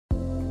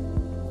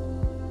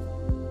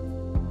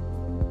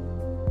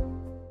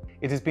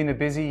It has been a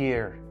busy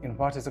year in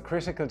what is a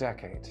critical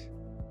decade.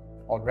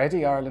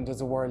 Already Ireland is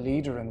a world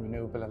leader in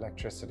renewable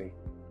electricity,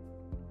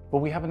 but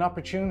we have an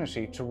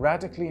opportunity to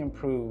radically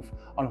improve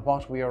on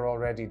what we are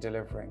already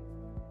delivering,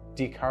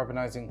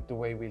 decarbonising the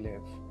way we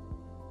live.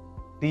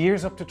 The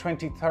years up to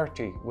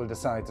 2030 will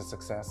decide the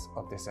success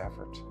of this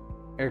effort.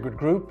 EirGrid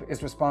Group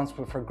is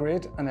responsible for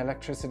grid and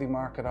electricity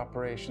market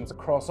operations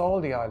across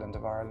all the island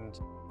of Ireland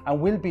and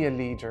will be a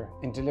leader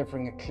in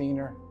delivering a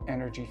cleaner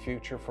energy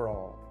future for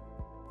all.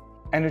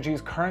 Energy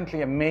is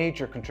currently a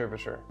major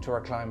contributor to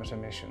our climate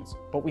emissions,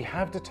 but we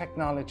have the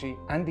technology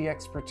and the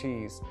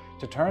expertise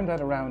to turn that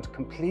around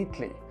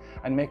completely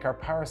and make our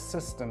power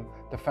system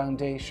the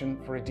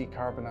foundation for a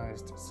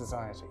decarbonised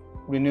society.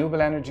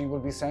 Renewable energy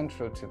will be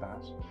central to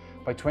that.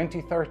 By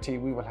 2030,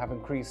 we will have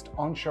increased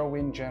onshore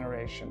wind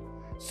generation.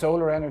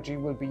 Solar energy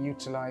will be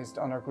utilised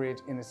on our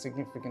grid in a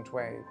significant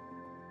way,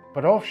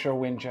 but offshore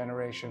wind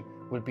generation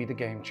will be the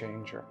game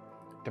changer.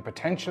 The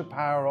potential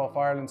power of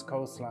Ireland's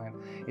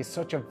coastline is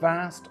such a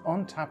vast,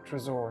 untapped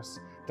resource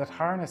that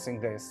harnessing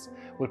this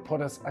will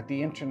put us at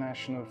the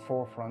international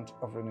forefront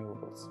of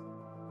renewables.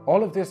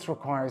 All of this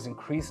requires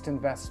increased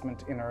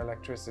investment in our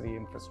electricity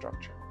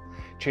infrastructure.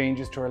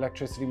 Changes to our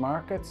electricity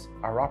markets,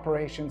 our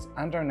operations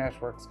and our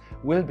networks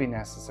will be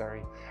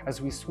necessary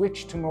as we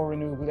switch to more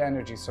renewable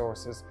energy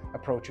sources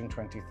approaching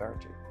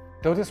 2030.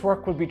 Though this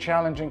work will be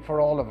challenging for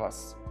all of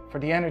us, for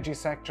the energy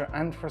sector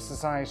and for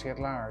society at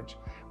large,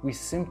 we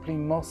simply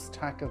must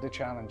tackle the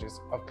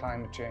challenges of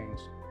climate change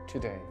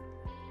today.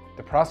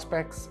 The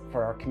prospects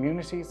for our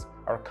communities,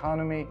 our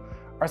economy,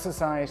 our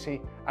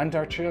society and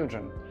our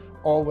children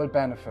all will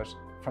benefit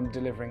from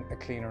delivering a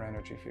cleaner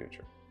energy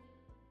future.